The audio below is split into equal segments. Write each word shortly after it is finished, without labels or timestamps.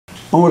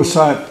I want to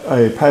cite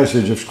a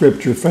passage of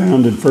Scripture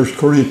found in 1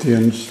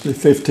 Corinthians, the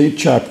 15th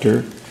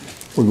chapter.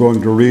 We're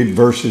going to read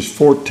verses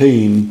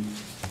 14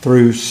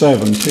 through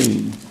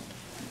 17.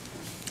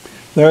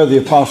 There the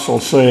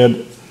apostle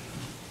said,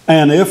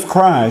 "And if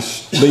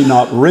Christ be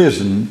not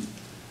risen,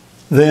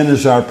 then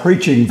is our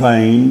preaching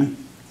vain,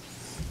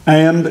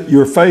 and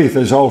your faith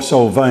is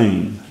also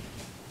vain.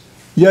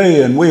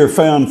 Yea, and we are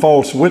found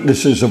false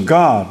witnesses of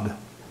God,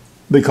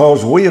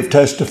 because we have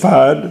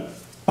testified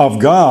of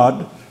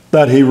God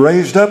that he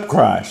raised up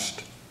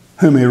Christ,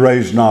 whom he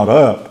raised not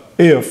up,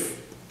 if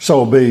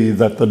so be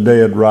that the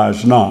dead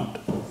rise not.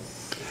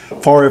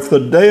 For if the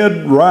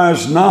dead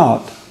rise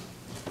not,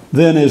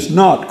 then is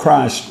not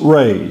Christ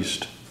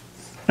raised.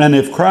 And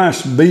if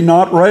Christ be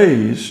not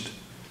raised,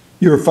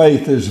 your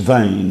faith is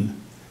vain.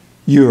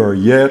 You are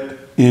yet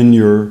in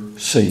your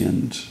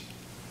sins."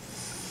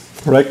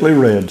 Correctly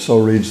read, so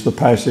reads the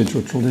passage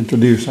which will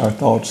introduce our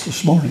thoughts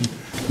this morning.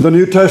 The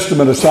New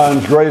Testament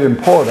assigns great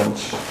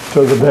importance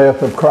to the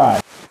death of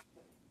Christ.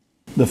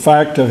 The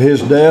fact of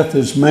his death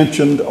is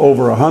mentioned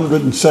over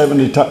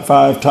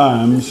 175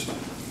 times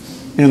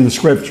in the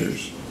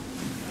Scriptures.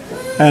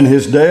 And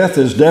his death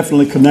is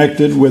definitely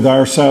connected with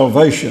our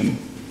salvation.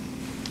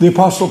 The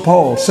Apostle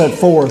Paul set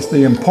forth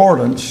the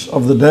importance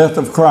of the death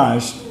of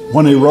Christ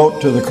when he wrote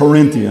to the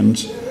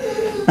Corinthians.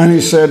 And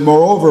he said,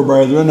 "Moreover,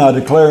 brethren, I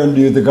declare unto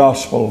you the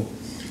gospel,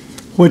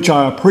 which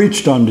I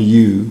preached unto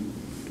you,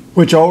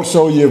 which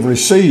also ye have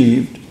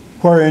received,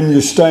 wherein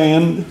you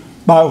stand,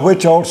 by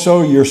which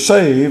also you're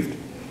saved,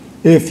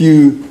 if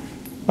you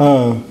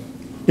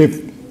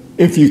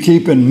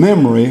keep in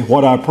memory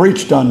what I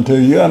preached unto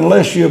you,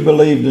 unless you have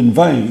believed in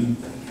vain.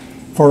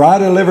 For I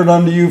delivered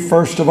unto you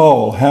first of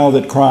all how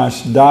that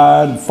Christ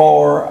died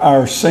for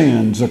our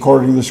sins,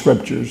 according to the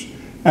Scriptures,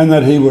 and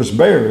that he was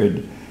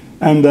buried,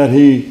 and that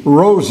he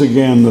rose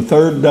again the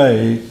third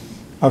day,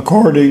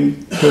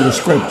 according to the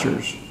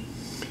Scriptures."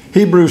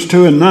 Hebrews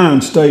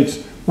 2:9 states,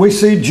 "We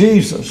see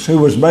Jesus, who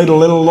was made a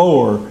little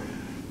lower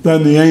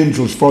than the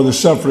angels for the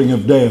suffering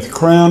of death,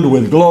 crowned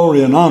with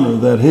glory and honor,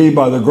 that he,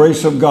 by the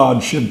grace of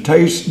God, should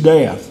taste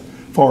death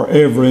for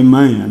every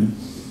man."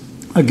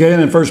 Again,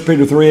 in 1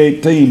 Peter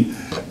 3:18,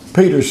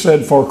 Peter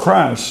said, "For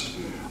Christ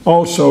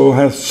also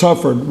hath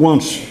suffered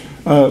once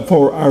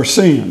for our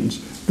sins,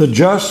 the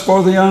just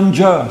for the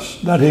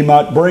unjust, that he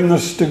might bring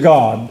us to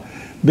God,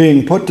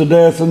 being put to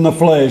death in the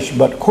flesh,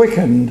 but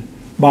quickened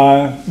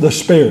by the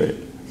Spirit."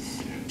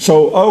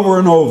 So over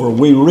and over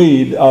we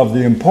read of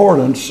the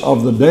importance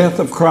of the death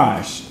of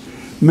Christ.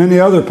 Many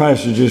other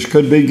passages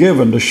could be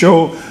given to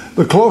show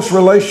the close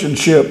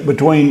relationship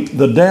between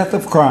the death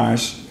of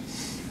Christ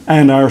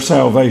and our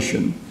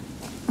salvation.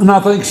 And I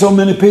think so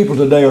many people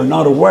today are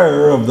not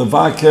aware of the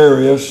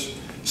vicarious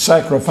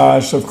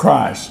sacrifice of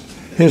Christ,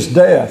 his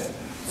death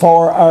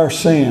for our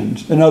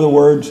sins. In other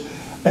words,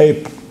 a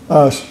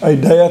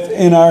death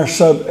in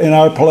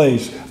our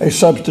place, a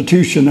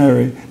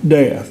substitutionary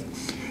death.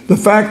 The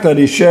fact that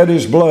he shed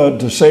his blood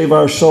to save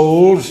our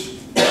souls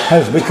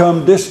has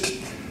become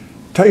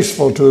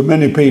distasteful to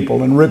many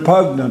people and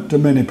repugnant to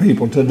many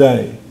people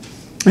today.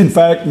 In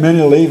fact,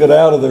 many leave it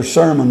out of their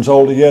sermons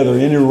altogether,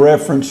 any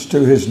reference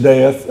to his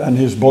death and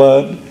his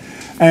blood.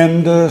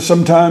 And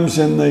sometimes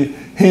in the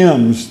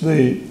hymns,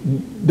 the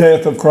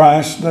death of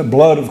Christ, the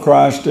blood of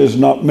Christ is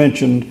not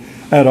mentioned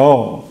at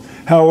all.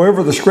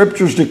 However, the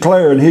Scriptures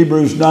declare in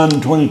Hebrews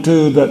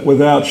 9:22 that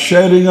without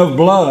shedding of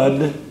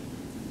blood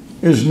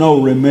is no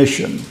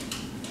remission.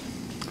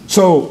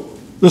 So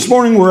this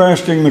morning we're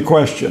asking the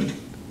question,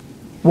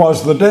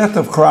 was the death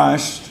of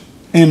Christ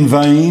in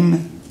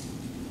vain?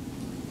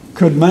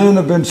 Could man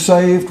have been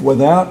saved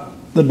without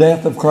the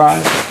death of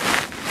Christ?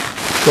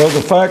 Well,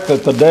 the fact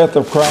that the death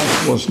of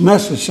Christ was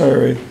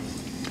necessary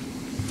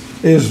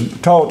is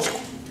taught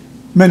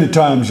many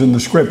times in the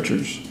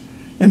Scriptures.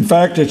 In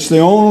fact, it's the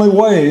only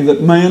way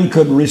that man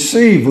could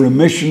receive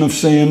remission of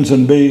sins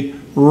and be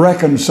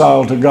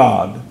reconciled to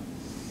God.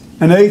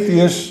 And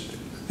atheists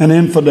and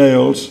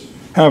infidels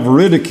have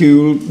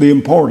ridiculed the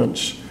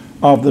importance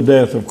of the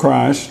death of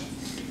Christ.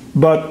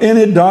 But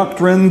any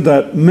doctrine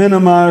that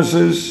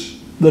minimizes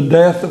the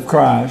death of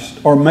Christ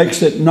or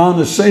makes it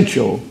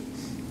non-essential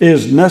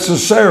is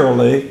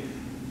necessarily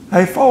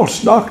a false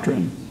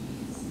doctrine.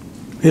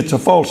 It's a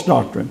false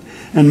doctrine.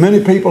 And many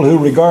people who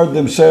regard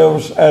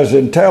themselves as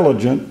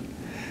intelligent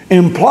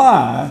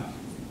imply,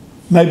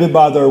 maybe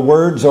by their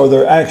words or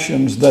their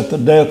actions, that the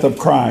death of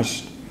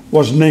Christ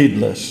was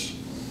needless.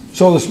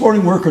 So this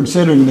morning we're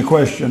considering the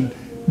question,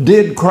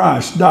 did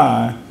Christ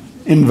die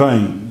in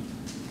vain?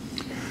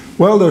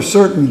 Well, there's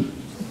certain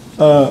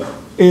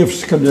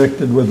ifs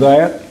connected with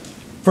that.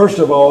 First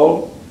of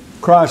all,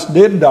 Christ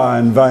did die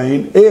in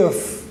vain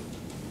if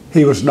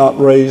he was not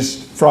raised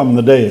from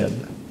the dead.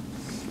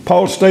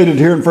 Paul stated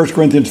here in 1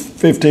 Corinthians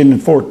 15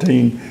 and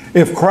 14,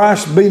 "If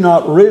Christ be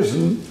not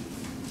risen,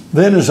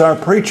 then is our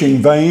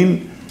preaching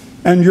vain,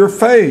 and your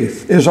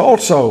faith is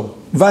also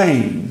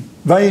vain."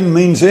 Vain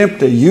means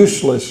empty,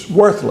 useless,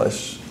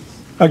 worthless.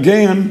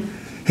 Again,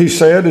 He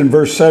said in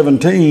verse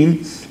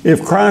 17,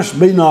 if Christ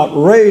be not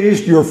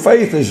raised, your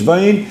faith is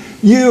vain.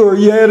 You are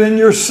yet in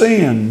your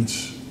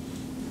sins.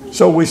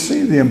 So we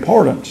see the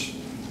importance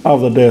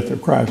of the death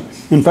of Christ.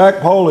 In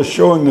fact, Paul is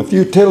showing the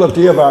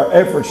futility of our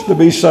efforts to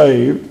be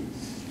saved,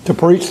 to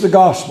preach the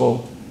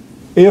gospel,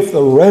 if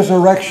the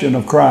resurrection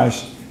of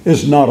Christ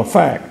is not a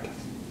fact.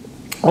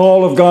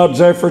 All of God's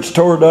efforts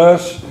toward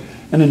us,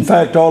 and in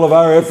fact all of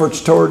our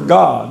efforts toward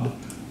God,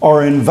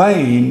 are in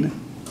vain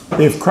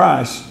if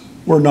Christ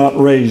were not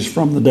raised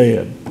from the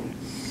dead.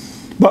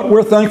 But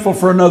we're thankful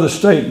for another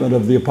statement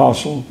of the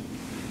apostle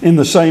in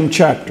the same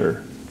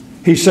chapter.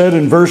 He said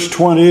in verse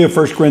 20 of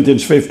 1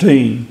 Corinthians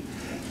 15,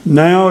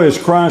 now is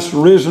Christ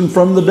risen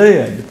from the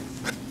dead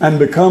and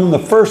become the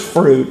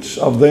firstfruits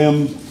of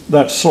them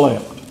that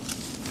slept.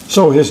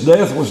 So his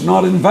death was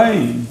not in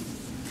vain,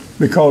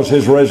 because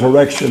his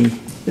resurrection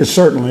is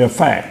certainly a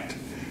fact.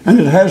 And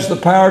it has the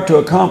power to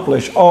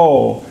accomplish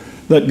all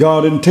that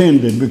God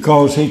intended,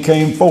 because he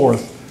came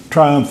forth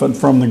triumphant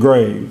from the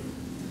grave.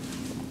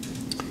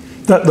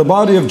 That the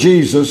body of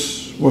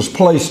Jesus was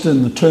placed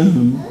in the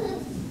tomb,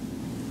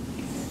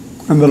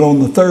 and that on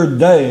the third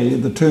day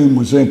the tomb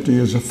was empty,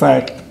 is a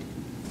fact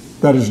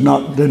that is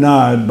not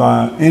denied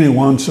by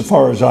anyone so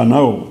far as I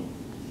know.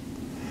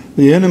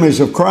 The enemies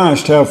of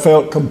Christ have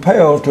felt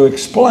compelled to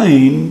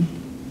explain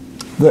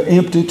the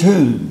empty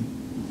tomb.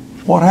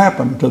 What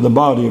happened to the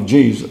body of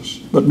Jesus?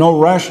 But no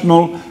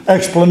rational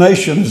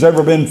explanation has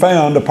ever been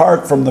found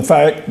apart from the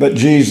fact that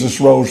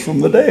Jesus rose from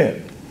the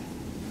dead.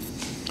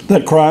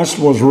 That Christ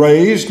was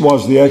raised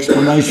was the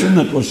explanation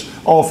that was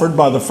offered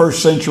by the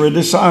first century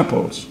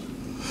disciples.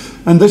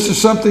 And this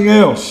is something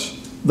else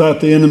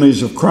that the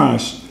enemies of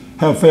Christ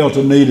have felt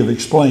a need of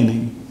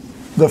explaining.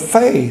 The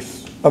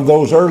faith of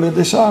those early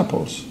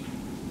disciples.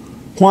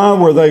 Why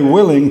were they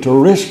willing to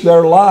risk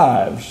their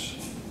lives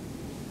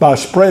by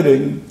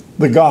spreading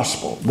the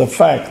gospel, the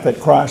fact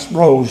that Christ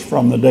rose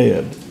from the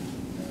dead?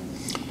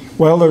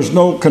 Well, there's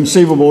no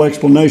conceivable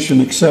explanation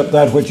except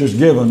that which is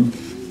given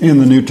in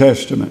the New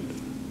Testament.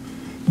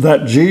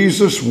 That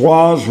Jesus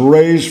was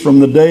raised from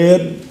the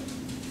dead,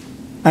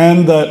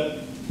 and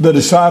that the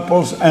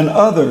disciples and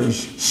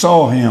others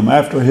saw him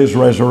after his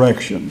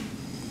resurrection.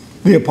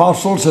 The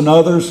apostles and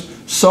others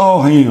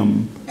saw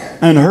him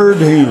and heard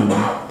him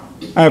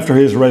after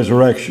his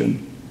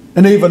resurrection,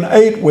 and even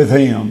ate with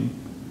him.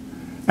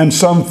 And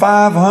some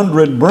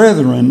 500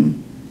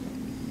 brethren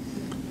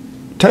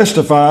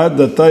testified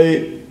that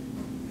they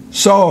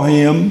saw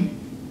him,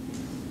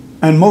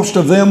 and most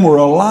of them were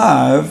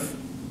alive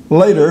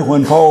later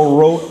when Paul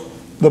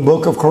wrote the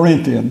book of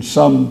Corinthians,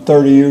 some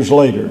 30 years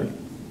later.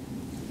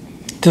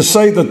 To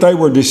say that they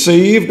were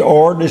deceived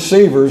or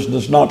deceivers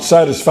does not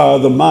satisfy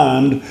the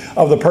mind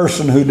of the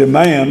person who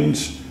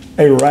demands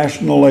a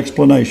rational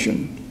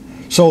explanation.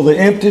 So the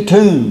empty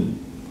tomb,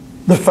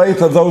 the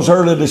faith of those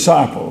early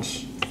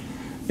disciples,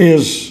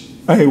 is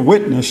a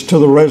witness to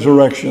the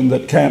resurrection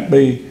that can't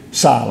be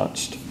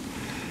silenced.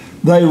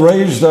 They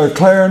raised their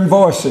clarion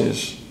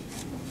voices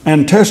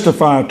and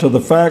testified to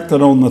the fact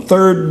that on the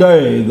third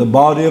day the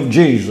body of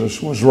Jesus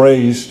was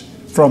raised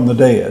from the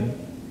dead.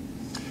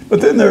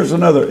 But then there's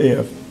another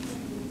if.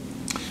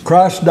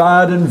 Christ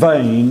died in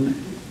vain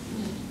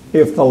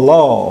if the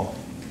law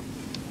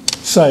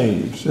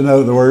saves. In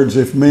other words,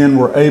 if men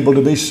were able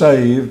to be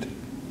saved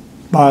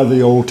by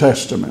the Old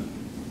Testament.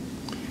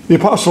 The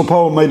Apostle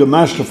Paul made a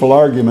masterful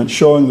argument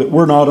showing that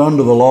we're not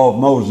under the law of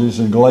Moses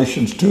in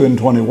Galatians 2 and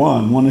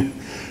 21. When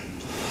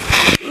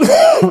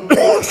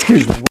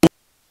excuse me.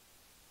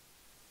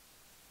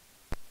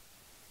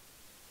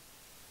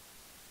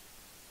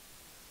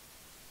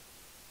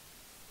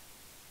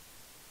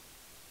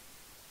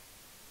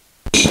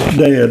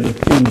 Dead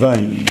in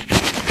vain.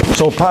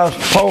 So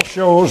Paul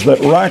shows that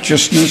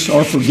righteousness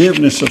or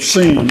forgiveness of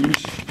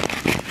sins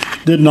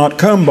did not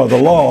come by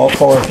the law,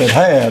 for if it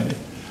had,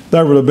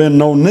 there would have been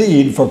no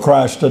need for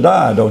Christ to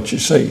die, don't you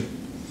see?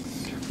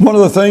 One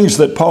of the things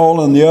that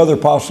Paul and the other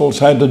apostles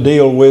had to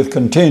deal with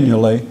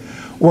continually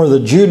were the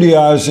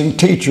Judaizing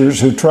teachers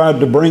who tried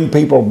to bring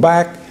people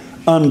back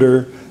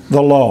under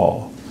the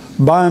law,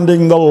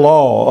 binding the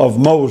law of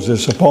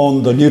Moses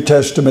upon the New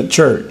Testament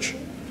church.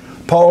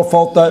 Paul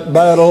fought that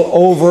battle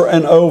over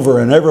and over,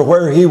 and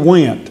everywhere he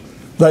went,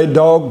 they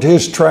dogged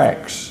his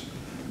tracks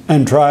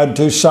and tried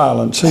to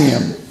silence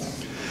him.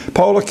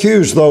 Paul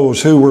accused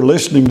those who were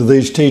listening to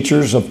these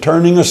teachers of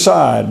turning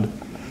aside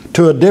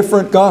to a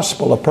different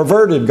gospel, a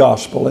perverted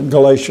gospel in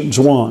Galatians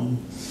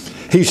 1.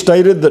 He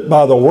stated that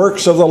by the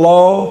works of the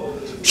law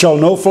shall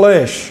no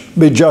flesh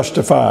be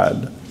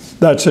justified.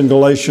 That's in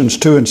Galatians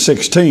 2 and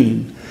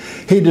 16.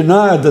 He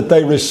denied that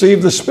they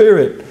received the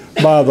Spirit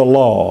by the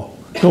law.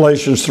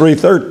 Galatians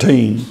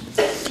 3:13,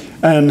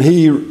 and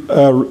he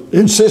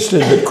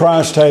insisted that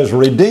Christ has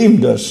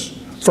redeemed us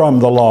from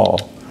the law.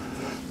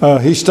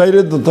 He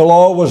stated that the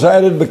law was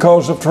added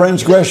because of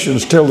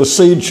transgressions till the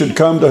seed should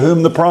come to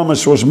whom the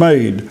promise was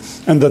made,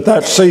 and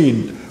that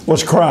seed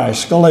was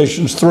Christ.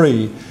 Galatians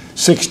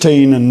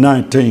 3:16 and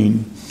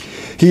 19.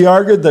 He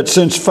argued that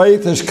since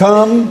faith has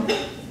come,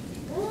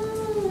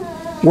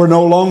 We're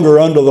no longer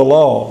under the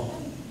law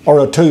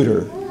or a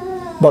tutor,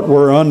 but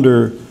we're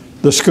under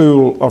the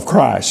school of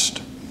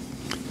Christ.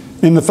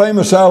 In the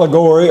famous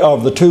allegory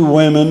of the two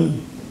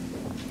women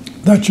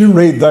that you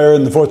read there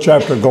in the 4th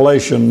chapter of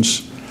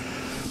Galatians,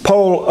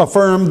 Paul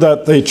affirmed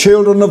that the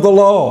children of the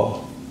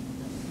law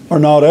are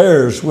not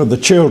heirs with the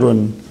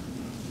children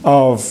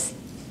of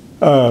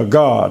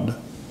God.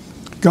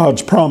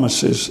 God's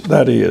promises,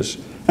 that is.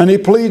 And he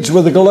pleads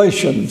with the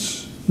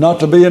Galatians not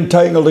to be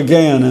entangled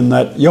again in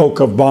that yoke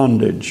of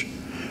bondage.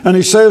 And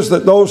he says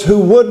that those who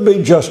would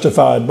be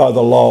justified by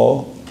the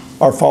law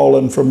are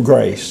fallen from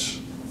grace.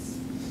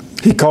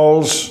 He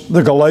calls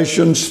the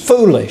Galatians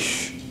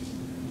foolish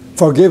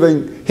for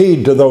giving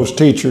heed to those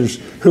teachers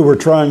who were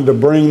trying to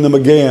bring them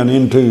again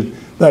into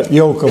that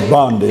yoke of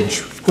bondage,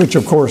 which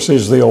of course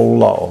is the old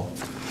law.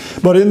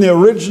 But in the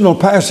original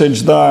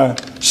passage that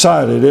I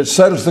cited, it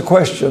settles the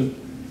question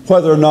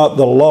whether or not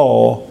the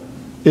law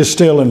is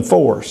still in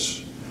force.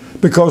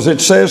 Because it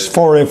says,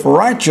 for if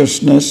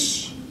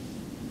righteousness,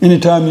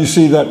 anytime you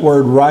see that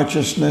word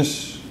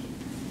righteousness,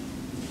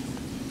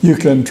 you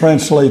can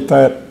translate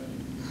that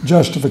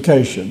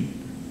justification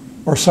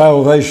or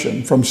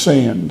salvation from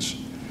sins.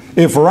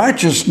 If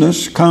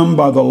righteousness come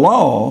by the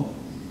law,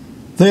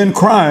 then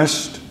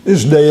Christ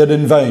is dead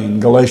in vain,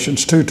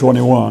 Galatians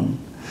 2:21.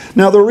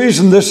 Now the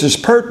reason this is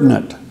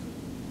pertinent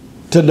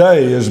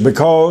today is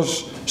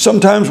because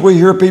sometimes we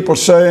hear people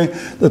say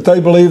that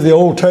they believe the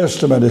Old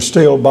Testament is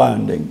still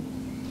binding.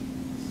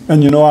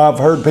 And you know, I've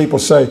heard people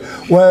say,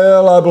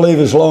 well, I believe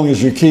as long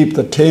as you keep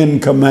the 10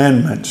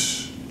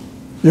 Commandments,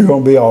 you're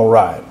going to be all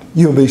right.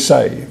 You'll be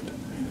saved.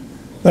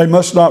 They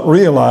must not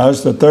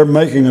realize that they're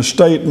making a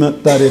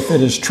statement that, if it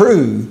is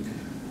true,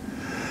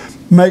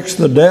 makes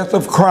the death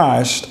of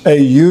Christ a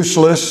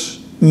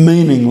useless,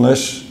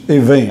 meaningless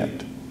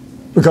event.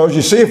 Because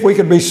you see, if we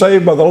could be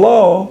saved by the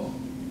law,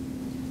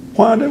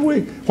 why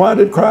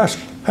did Christ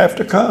have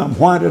to come?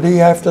 Why did he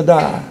have to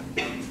die?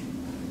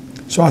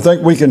 So I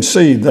think we can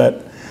see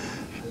that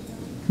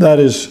that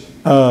is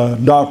a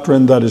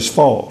doctrine that is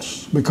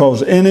false.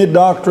 Because any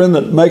doctrine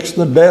that makes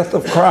the death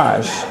of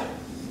Christ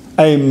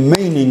a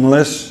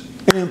meaningless,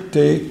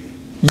 empty,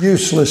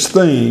 useless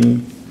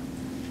thing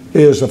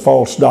is a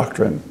false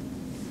doctrine.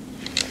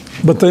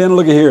 But then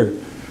look at here.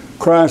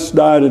 Christ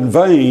died in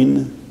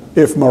vain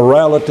if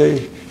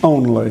morality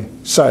only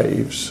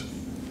saves.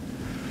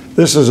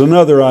 This is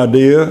another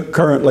idea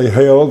currently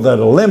held that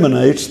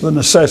eliminates the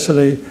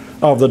necessity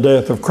of the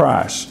death of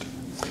Christ.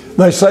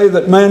 They say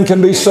that man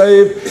can be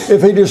saved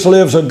if he just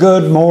lives a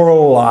good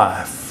moral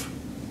life.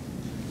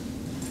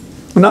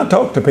 When I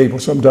talk to people,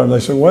 sometimes they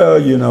say,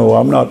 well, you know,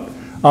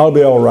 I'll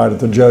be all right at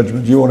the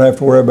judgment. You won't have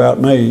to worry about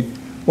me.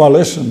 Well,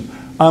 listen,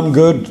 I'm a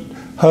good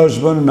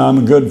husband and I'm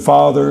a good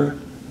father.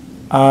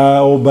 I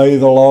obey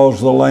the laws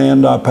of the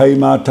land. I pay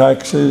my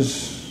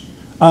taxes.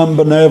 I'm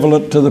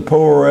benevolent to the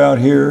poor out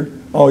here.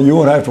 Oh, you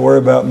won't have to worry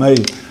about me.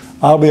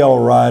 I'll be all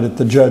right at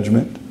the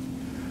judgment.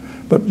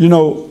 But you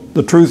know,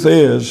 the truth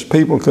is,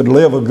 people could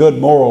live a good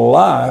moral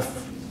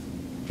life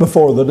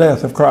before the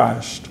death of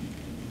Christ.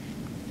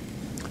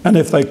 And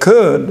if they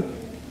could,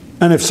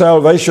 and if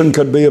salvation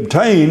could be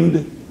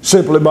obtained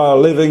simply by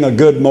living a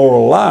good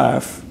moral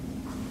life,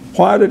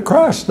 why did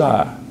Christ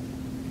die?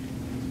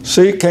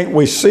 See, can't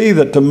we see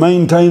that to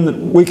maintain that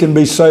we can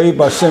be saved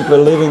by simply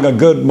living a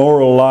good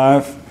moral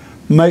life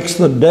makes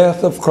the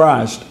death of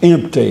Christ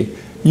empty,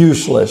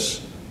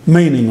 useless,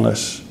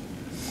 meaningless?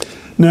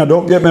 Now,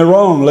 don't get me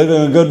wrong,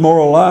 living a good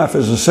moral life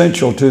is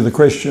essential to the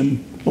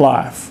Christian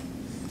life.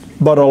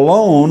 But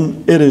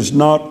alone, it is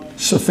not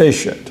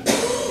sufficient.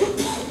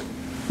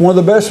 One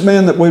of the best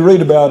men that we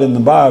read about in the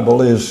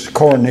Bible is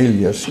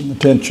Cornelius in the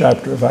 10th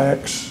chapter of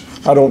Acts.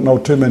 I don't know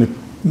too many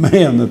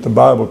men that the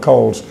Bible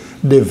calls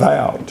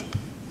devout.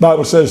 The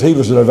Bible says he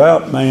was a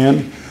devout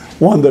man,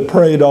 one that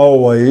prayed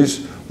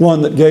always,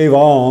 one that gave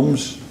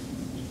alms,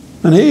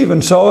 and he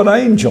even saw an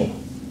angel.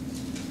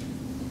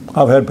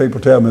 I've had people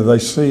tell me they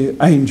see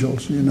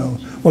angels, you know.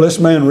 Well, this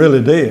man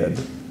really did.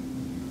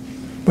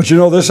 But you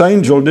know, this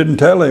angel didn't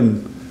tell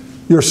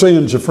him, your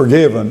sins are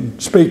forgiven,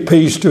 speak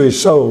peace to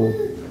his soul.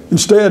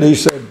 Instead, he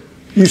said,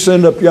 you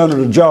send up yonder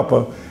to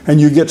Joppa and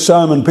you get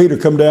Simon Peter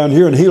come down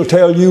here and he'll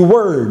tell you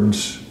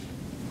words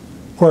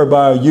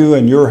whereby you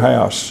and your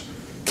house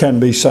can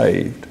be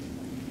saved.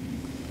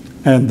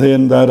 And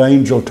then that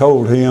angel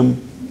told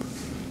him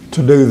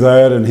to do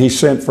that, and he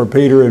sent for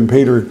Peter, and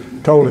Peter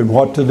told him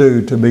what to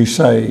do to be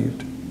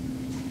saved.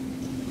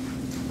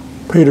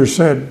 Peter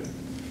said,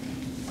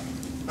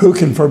 who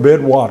can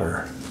forbid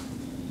water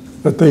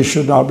that they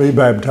should not be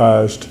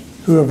baptized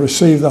who have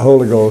received the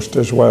Holy Ghost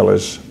as well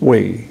as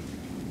we?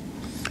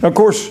 Of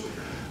course,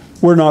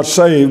 we're not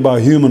saved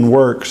by human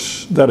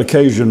works that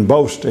occasion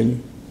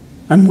boasting,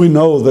 and we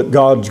know that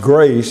God's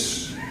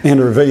grace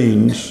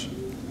intervenes,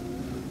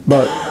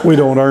 but we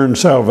don't earn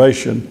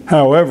salvation.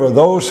 However,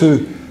 those who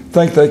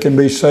think they can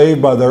be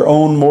saved by their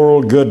own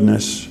moral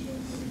goodness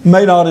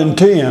may not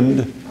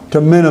intend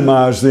to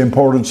minimize the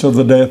importance of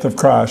the death of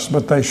Christ,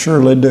 but they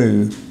surely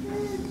do.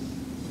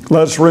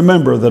 Let's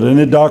remember that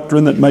any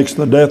doctrine that makes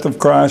the death of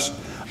Christ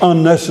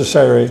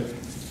unnecessary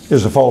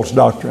is a false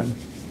doctrine.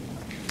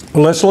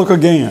 But let's look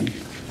again.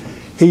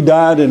 He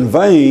died in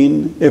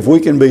vain if we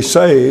can be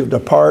saved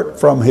apart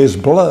from His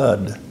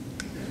blood.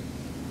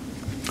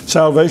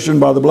 Salvation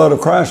by the blood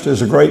of Christ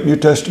is a great New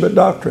Testament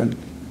doctrine.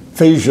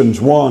 Ephesians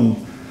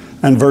 1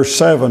 and verse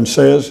 7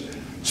 says,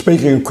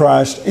 speaking of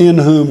Christ, in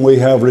whom we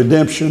have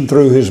redemption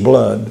through His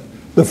blood,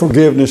 the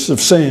forgiveness of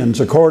sins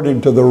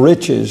according to the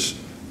riches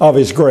of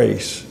His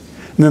grace.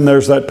 And then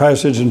there's that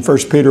passage in 1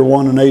 Peter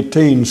 1 and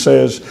 18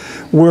 says,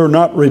 we're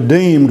not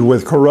redeemed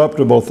with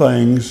corruptible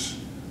things,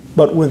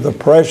 but with the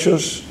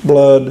precious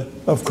blood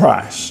of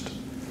Christ.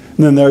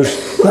 And then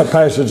there's that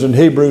passage in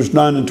Hebrews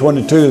 9 and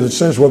 22 that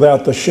says,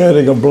 without the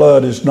shedding of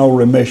blood is no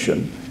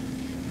remission.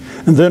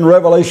 And then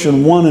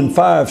Revelation 1 and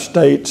 5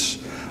 states,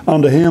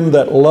 unto Him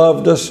that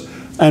loved us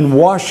and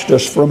washed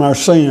us from our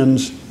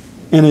sins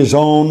in His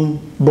own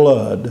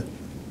blood.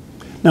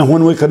 Now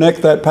when we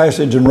connect that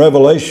passage in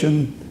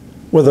Revelation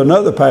with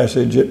another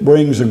passage, it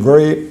brings a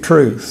great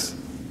truth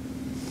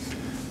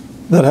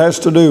that has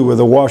to do with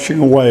the washing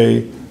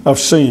away of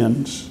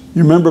sins.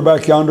 You remember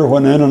back yonder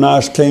when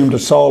Ananias came to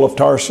Saul of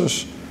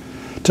Tarsus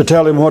to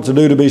tell him what to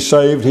do to be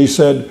saved? He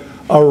said,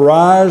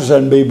 arise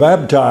and be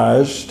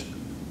baptized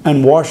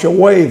and wash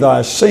away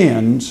thy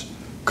sins,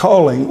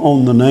 calling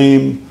on the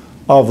name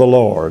of the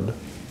Lord.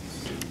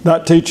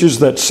 That teaches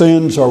that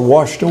sins are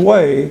washed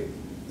away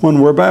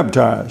when we're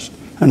baptized.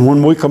 And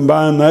when we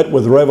combine that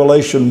with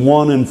Revelation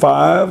 1 and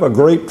 5, a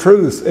great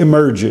truth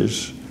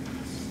emerges,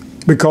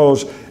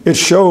 because it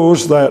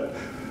shows that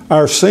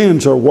our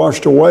sins are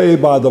washed away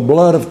by the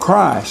blood of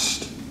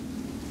Christ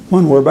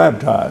when we're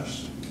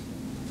baptized.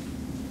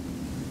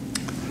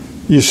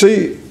 You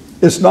see,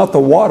 it's not the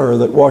water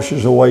that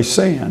washes away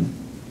sin.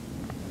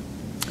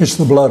 It's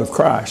the blood of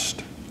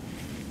Christ.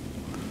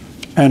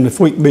 And if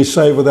we can be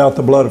saved without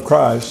the blood of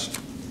Christ,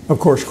 of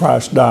course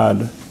Christ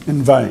died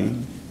in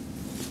vain.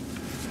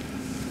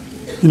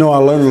 You know, I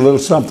learned a little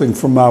something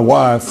from my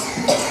wife.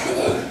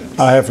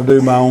 I have to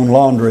do my own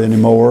laundry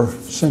anymore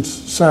since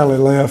Sally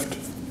left.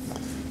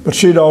 But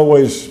she'd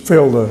always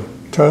fill the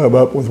tub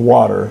up with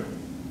water.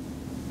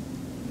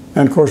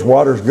 And of course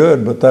water's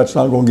good, but that's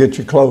not going to get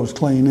your clothes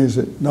clean, is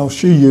it? No,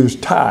 she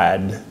used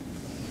Tide,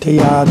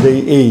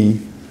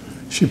 T-I-D-E.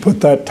 She put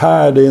that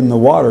Tide in the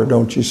water,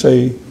 don't you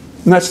see?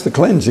 And that's the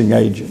cleansing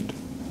agent.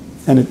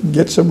 And it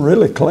gets them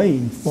really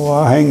clean. Well,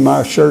 I hang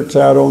my shirts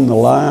out on the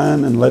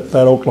line and let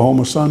that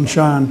Oklahoma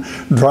sunshine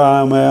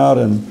dry them out,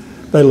 and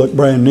they look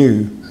brand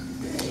new.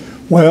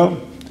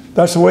 Well,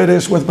 that's the way it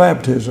is with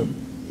baptism.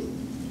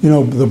 You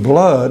know, the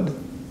blood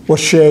was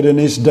shed in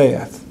His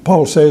death.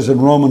 Paul says in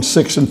Romans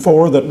 6 and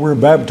 4 that we're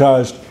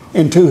baptized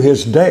into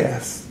His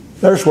death.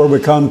 There's where we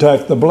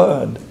contact the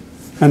blood,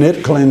 and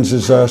it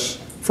cleanses us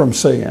from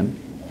sin.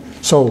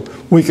 So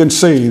we can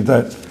see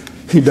that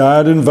He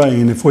died in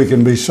vain if we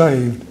can be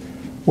saved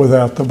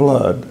without the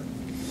blood.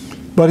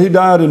 But He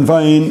died in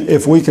vain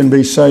if we can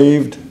be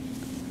saved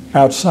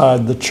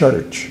outside the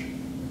church.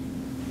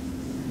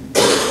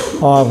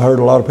 Oh, I've heard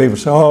a lot of people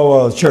say, oh,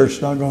 well, the church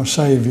is not going to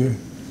save you.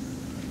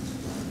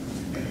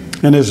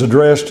 In his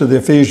address to the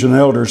Ephesian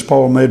elders,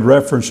 Paul made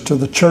reference to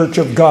the church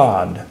of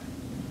God,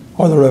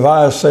 or the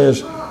Revised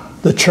says,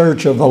 the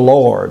church of the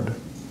Lord,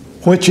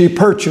 which He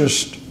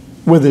purchased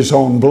with His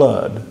own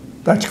blood.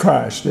 That's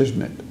Christ,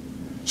 isn't it?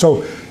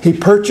 So He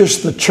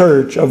purchased the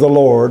church of the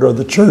Lord, or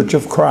the church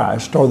of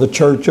Christ, or the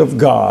church of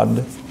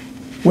God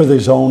with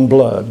His own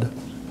blood.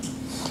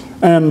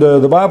 And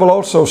the Bible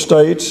also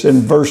states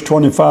in verse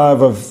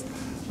 25 of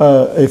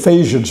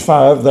Ephesians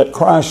 5 that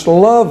Christ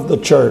loved the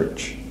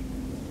church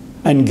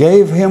and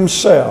gave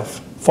Himself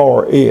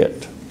for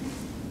it.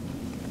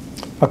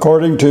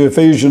 According to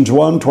Ephesians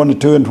 1,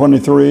 22 and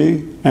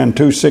 23 and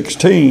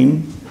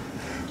 2:16,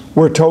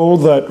 we're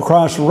told that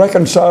Christ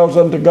reconciles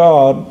unto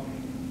God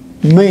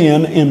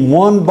men in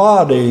one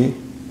body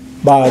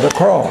by the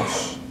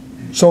cross.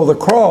 So the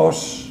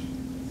cross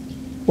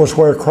was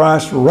where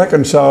Christ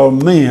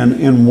reconciled men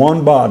in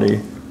one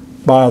body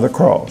by the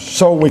cross.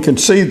 So we can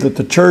see that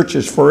the church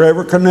is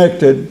forever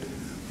connected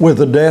with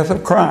the death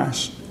of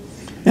Christ.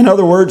 In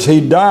other words,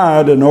 He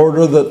died in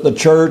order that the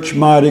church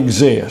might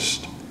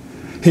exist.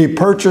 He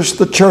purchased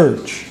the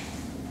church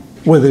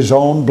with His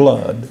own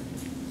blood.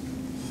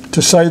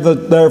 To say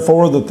that,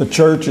 therefore, that the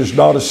church is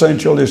not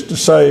essential is to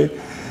say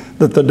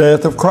that the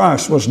death of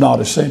Christ was not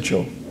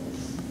essential.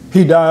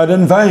 He died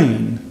in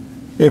vain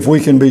if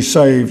we can be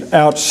saved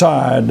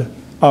outside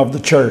of the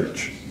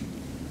church.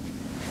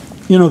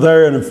 You know,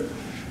 there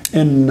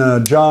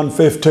in John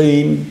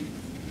 15,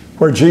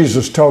 where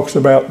Jesus talks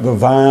about the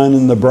vine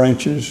and the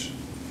branches,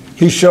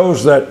 He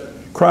shows that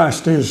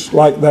Christ is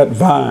like that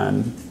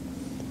vine.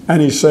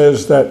 And He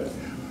says that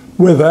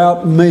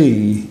without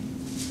me,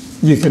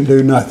 you can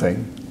do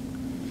nothing.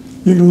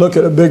 You can look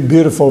at a big,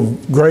 beautiful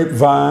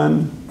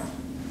grapevine,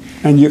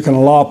 and you can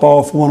lop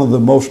off one of the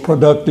most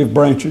productive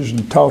branches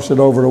and toss it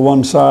over to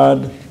one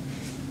side,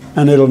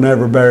 and it'll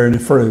never bear any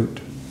fruit.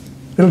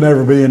 It'll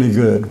never be any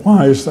good.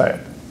 Why is that?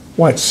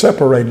 Why, it's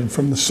separated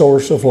from the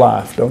source of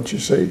life, don't you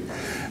see?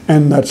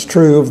 And that's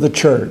true of the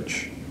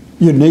church.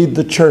 You need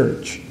the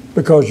church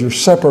because you're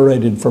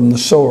separated from the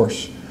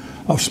source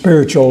of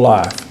spiritual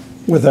life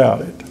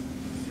without it.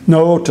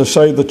 No, to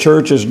say the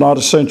church is not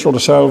essential to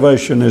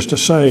salvation is to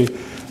say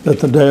that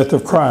the death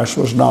of Christ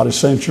was not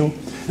essential.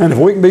 And if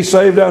we can be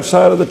saved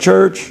outside of the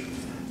church,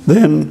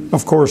 then,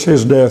 of course,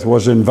 His death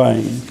was in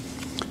vain.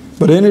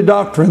 But any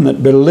doctrine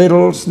that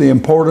belittles the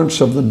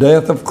importance of the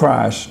death of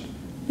Christ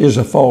is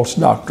a false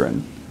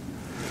doctrine.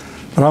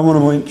 But I want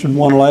to mention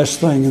one last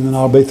thing, and then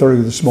I'll be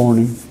through this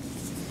morning.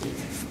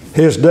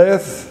 His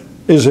death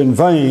is in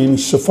vain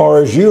so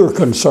far as you're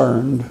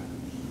concerned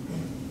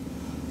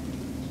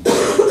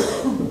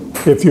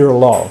if you're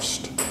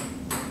lost.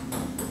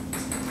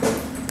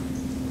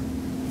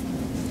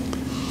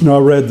 You know, I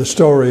read the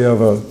story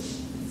of a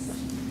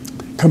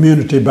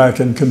community back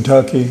in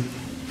Kentucky.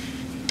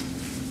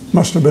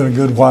 Must have been a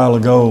good while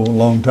ago, a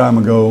long time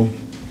ago.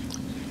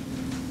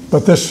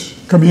 But this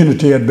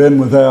community had been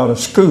without a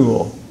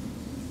school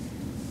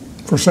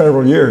for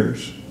several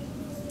years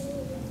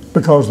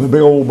because the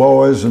big old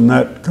boys in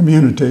that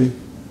community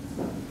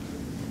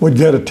would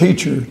get a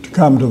teacher to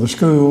come to the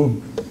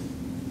school,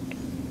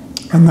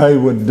 and they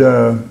would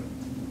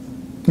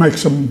make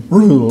some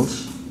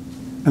rules.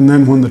 And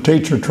then when the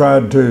teacher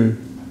tried to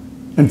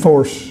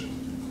enforce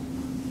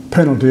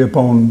penalty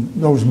upon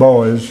those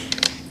boys,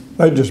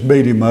 they'd just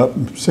beat him up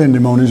and send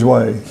him on his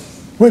way.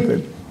 Whip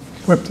him.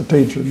 Whip the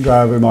teacher and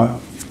drive him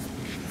out.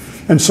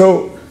 And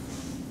so,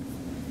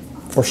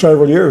 for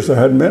several years there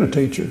hadn't been a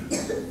teacher.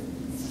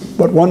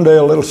 But one day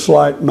a little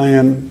slight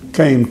man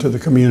came to the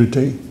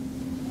community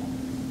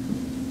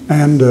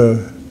and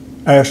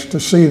asked to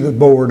see the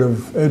Board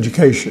of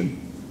Education.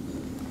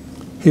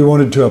 He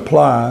wanted to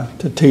apply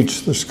to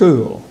teach the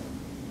school.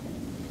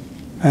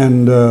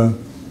 And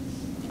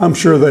I'm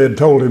sure they had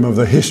told him of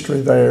the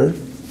history there.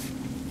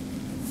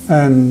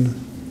 And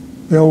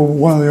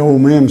one of the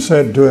old men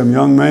said to him,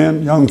 "Young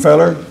man, young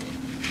feller,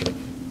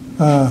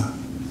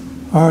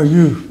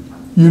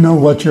 you know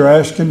what you're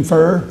asking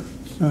for?"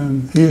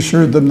 And he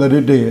assured them that he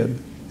did.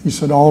 He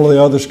said, "All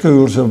the other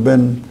schools have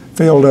been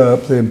filled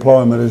up, the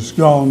employment is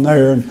gone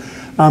there, and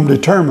I'm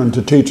determined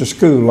to teach a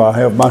school. I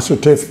have my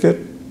certificate,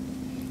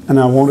 and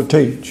I want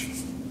to teach."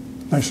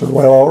 They said,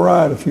 "Well, all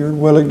right, if you're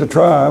willing to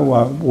try,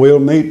 we'll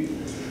meet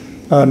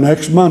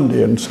next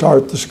Monday and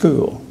start the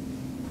school."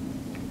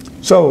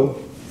 So,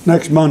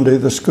 next Monday,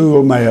 the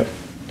school met,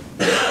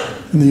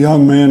 and the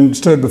young man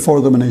stood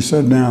before them and he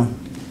said, "Now,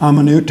 I'm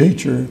a new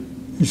teacher."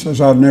 He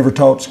says, "I've never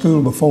taught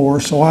school before,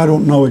 so I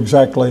don't know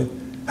exactly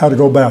how to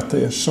go about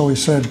this." So he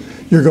said,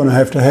 "You're going to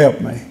have to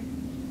help me.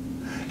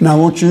 And I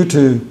want you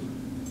to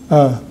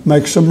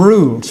make some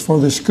rules for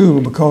this school,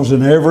 because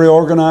in every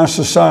organized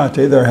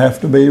society there have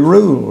to be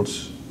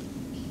rules,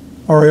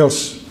 or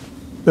else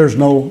there's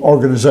no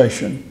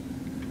organization."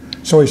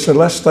 So he said,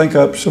 "Let's think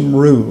up some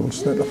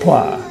rules that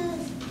apply."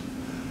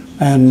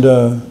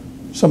 And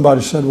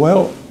somebody said,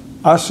 "Well,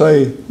 I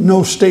say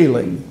no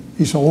stealing."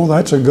 He said, "Oh,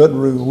 that's a good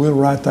rule. We'll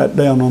write that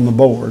down on the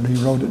board." He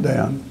wrote it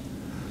down.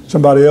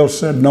 Somebody else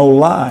said no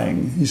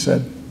lying. He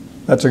said,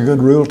 "That's a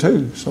good rule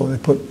too." So they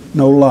put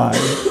no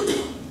lying.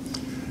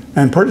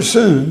 And pretty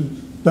soon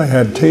they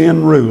had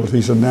 10 rules.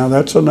 He said, "Now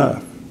that's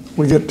enough.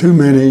 We get too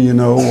many, you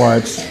know, why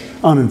it's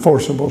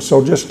unenforceable.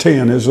 So just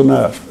 10 is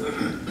enough."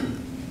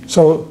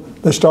 So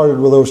they started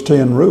with those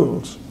 10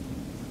 rules.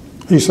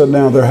 He said,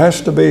 "Now there has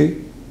to be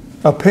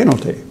a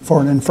penalty for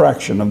an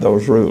infraction of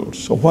those rules.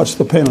 So what's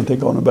the penalty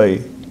going to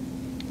be?"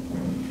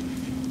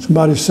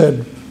 Somebody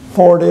said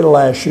 40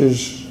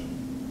 lashes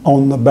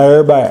on the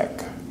bare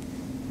back.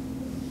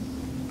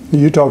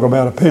 You talk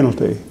about a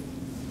penalty.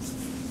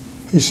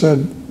 He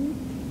said,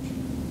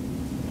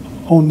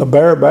 "On the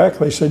bare back?"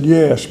 They said,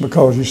 "Yes,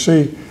 because you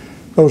see,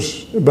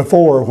 those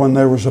before, when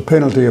there was a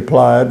penalty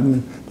applied,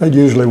 and they'd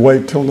usually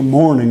wait till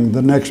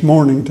the next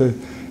morning to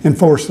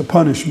enforce the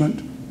punishment.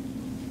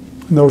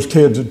 And those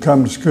kids had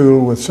come to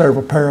school with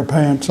several pair of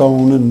pants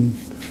on and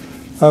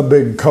a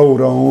big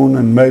coat on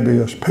and maybe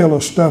a pillow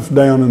stuffed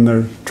down in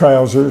their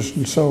trousers,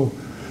 and so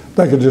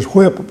they could just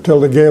whip them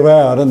till they gave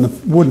out and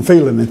wouldn't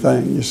feel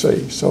anything, you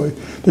see. So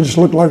they just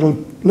looked like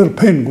little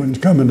penguins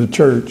coming to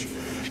church.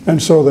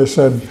 And so they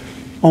said,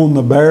 on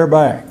the bare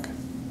back.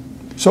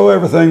 So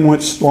everything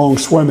went along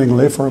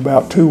swimmingly for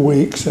about 2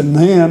 weeks, and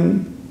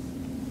then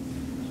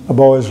a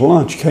boy's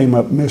lunch came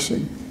up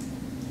missing.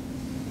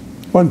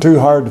 It wasn't too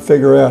hard to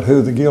figure out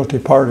who the guilty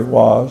party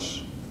was,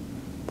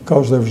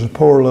 because there was a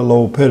poor little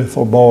old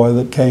pitiful boy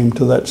that came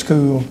to that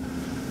school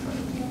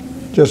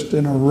just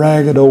in a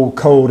ragged old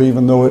coat,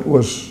 even though it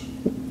was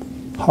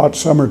hot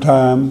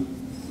summertime,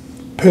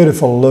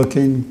 pitiful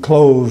looking,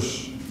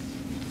 clothes,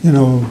 you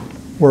know,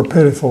 were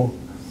pitiful,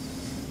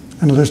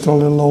 and just a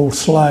little old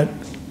slight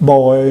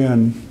boy.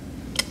 And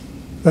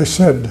they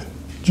said,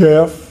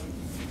 "Jeff,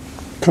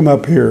 come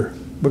up here,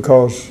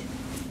 because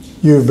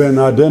you've been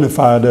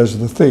identified as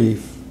the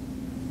thief,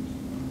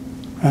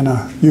 and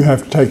you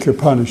have to take your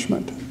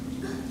punishment."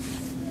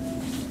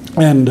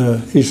 And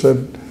he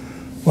said,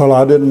 "Well,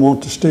 I didn't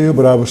want to steal,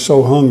 but I was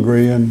so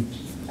hungry." And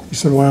he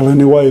said, "Well,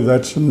 anyway,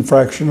 that's an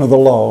infraction of the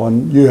law,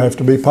 and you have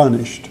to be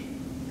punished."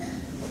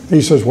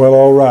 He says, well,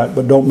 all right,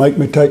 but don't make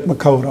me take my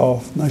coat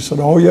off. And they said,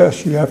 oh,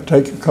 yes, you have to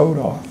take your coat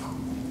off.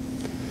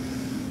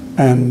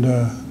 And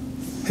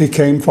he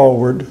came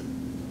forward,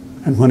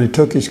 and when he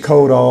took his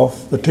coat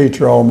off, the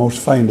teacher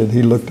almost fainted.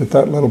 He looked at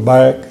that little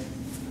back.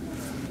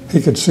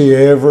 He could see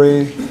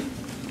every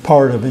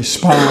part of his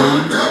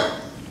spine,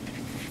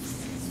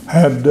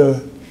 had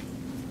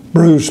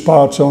bruised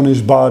spots on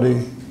his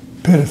body,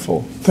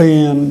 pitiful,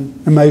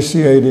 thin,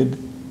 emaciated.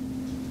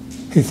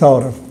 He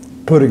thought of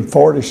putting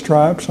 40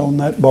 stripes on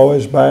that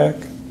boy's back.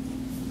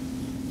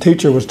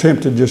 Teacher was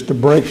tempted just to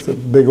break the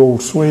big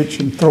old switch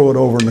and throw it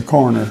over in the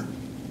corner.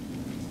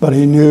 But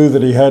he knew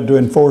that he had to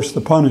enforce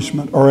the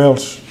punishment, or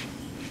else,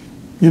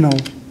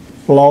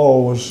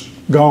 law was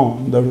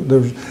gone.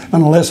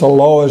 Unless a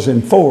law is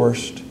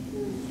enforced,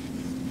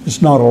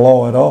 it's not a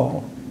law at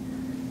all.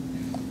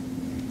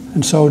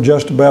 And so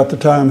just about the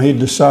time he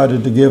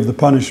decided to give the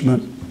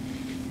punishment,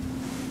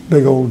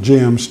 big old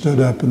Jim stood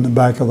up in the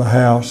back of the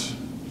house,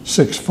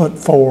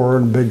 6'4"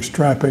 and big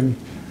strapping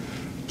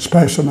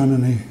specimen,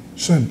 and he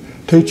said,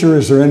 teacher,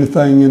 is there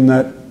anything in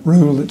that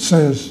rule that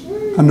says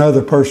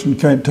another person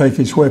can't take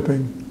his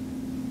whipping?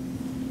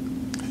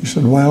 He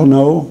said, well,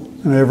 no.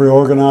 In every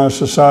organized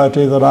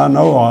society that I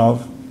know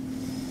of,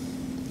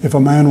 if a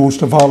man wants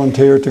to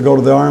volunteer to go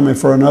to the army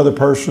for another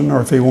person,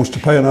 or if he wants to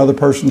pay another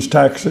person's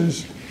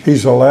taxes,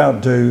 he's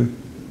allowed to.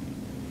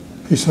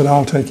 He said,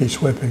 I'll take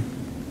his whipping.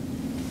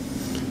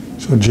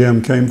 So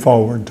Jim came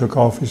forward, took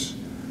off his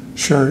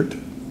shirt,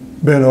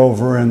 bent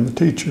over, and the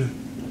teacher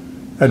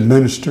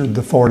administered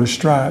the 40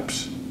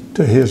 stripes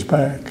to his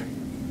back.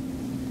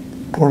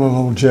 Poor little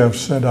old Jeff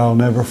said, I'll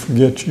never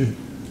forget you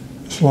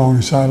as long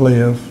as I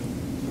live.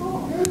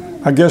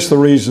 I guess the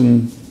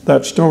reason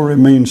that story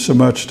means so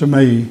much to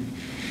me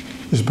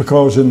is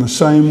because in the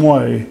same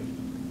way,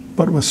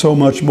 but with so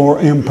much more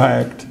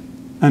impact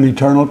and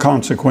eternal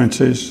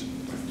consequences,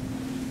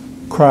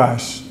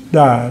 Christ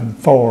died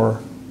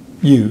for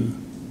you.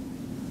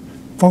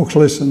 Folks,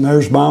 listen,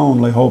 there's my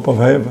only hope of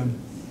heaven.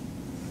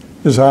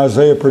 As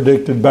Isaiah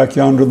predicted back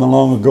yonder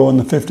long ago in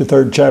the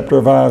 53rd chapter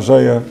of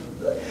Isaiah,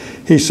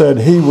 he said,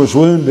 he was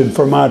wounded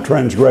for my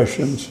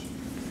transgressions.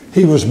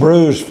 He was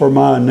bruised for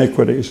my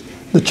iniquities.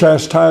 The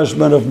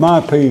chastisement of my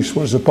peace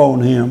was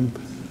upon him,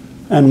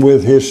 and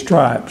with his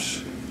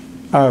stripes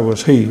I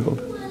was healed.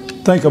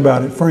 Think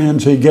about it,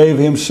 friends. He gave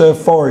himself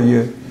for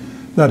you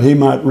that he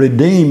might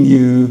redeem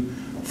you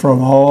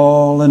from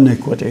all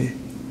iniquity.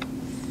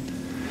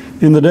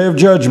 In the day of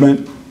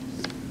judgment,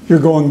 you're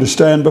going to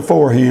stand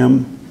before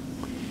him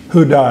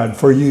who died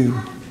for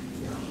you.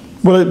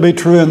 Will it be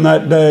true in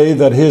that day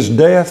that his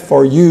death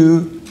for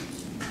you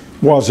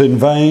was in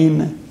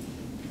vain?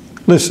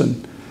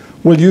 Listen,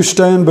 will you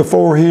stand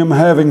before him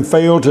having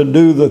failed to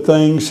do the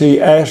things he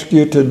asked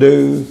you to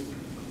do?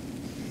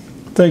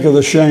 Think of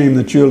the shame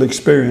that you'll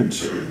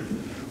experience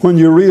when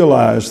you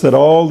realize that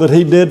all that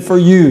he did for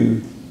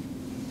you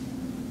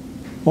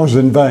was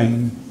in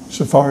vain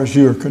so far as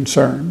you're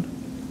concerned.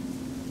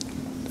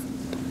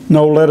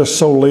 No, let us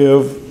so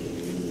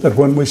live that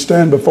when we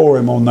stand before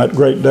him on that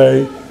great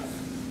day,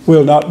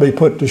 we'll not be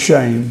put to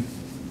shame.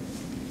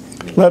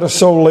 Let us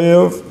so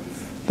live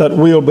that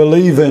we'll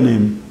believe in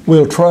him,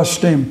 we'll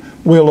trust him,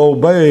 we'll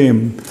obey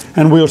him,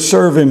 and we'll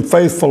serve him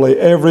faithfully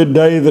every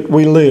day that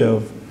we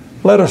live.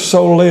 Let us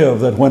so live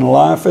that when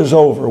life is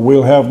over,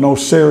 we'll have no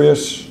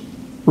serious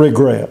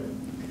regret.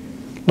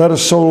 Let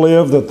us so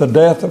live that the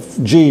death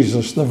of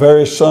Jesus, the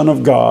very Son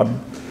of God,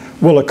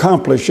 will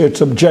accomplish its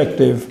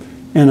objective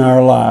in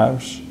our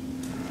lives.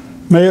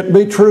 May it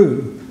be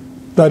true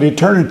that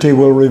eternity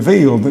will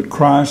reveal that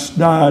Christ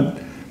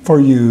died for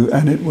you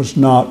and it was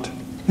not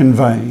in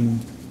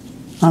vain.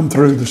 I'm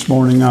through this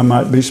morning. I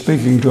might be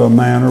speaking to a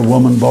man or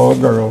woman, boy or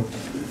girl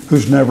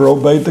who's never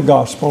obeyed the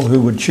gospel,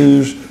 who would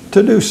choose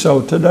to do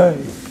so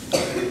today.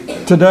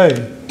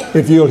 Today,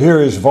 if you'll hear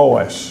his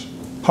voice,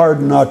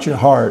 harden not your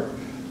heart,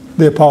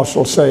 the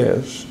apostle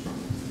says.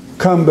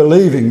 Come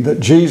believing that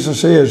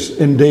Jesus is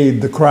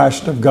indeed the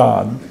Christ of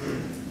God.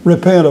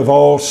 Repent of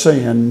all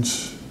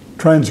sins,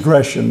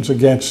 transgressions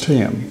against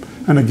him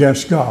and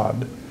against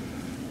God.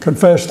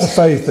 Confess the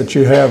faith that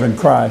you have in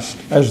Christ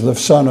as the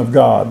Son of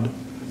God.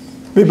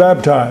 Be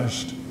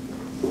baptized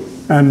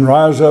and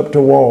rise up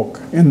to walk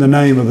in the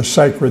name of the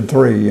Sacred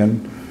Three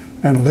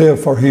and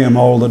live for him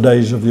all the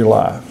days of your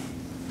life.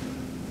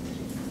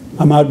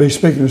 I might be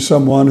speaking to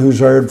someone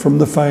who's erred from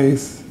the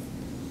faith,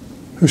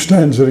 who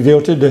stands at a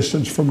guilty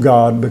distance from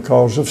God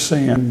because of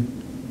sin.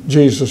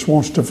 Jesus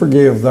wants to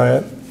forgive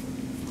that,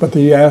 but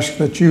he asks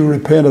that you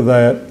repent of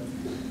that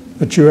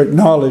you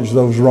acknowledge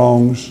those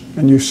wrongs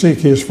and you seek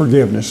his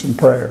forgiveness in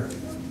prayer.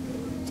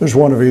 If there's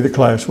one of you in the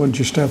class, wouldn't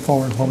you step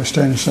forward while we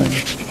stand and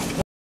sing?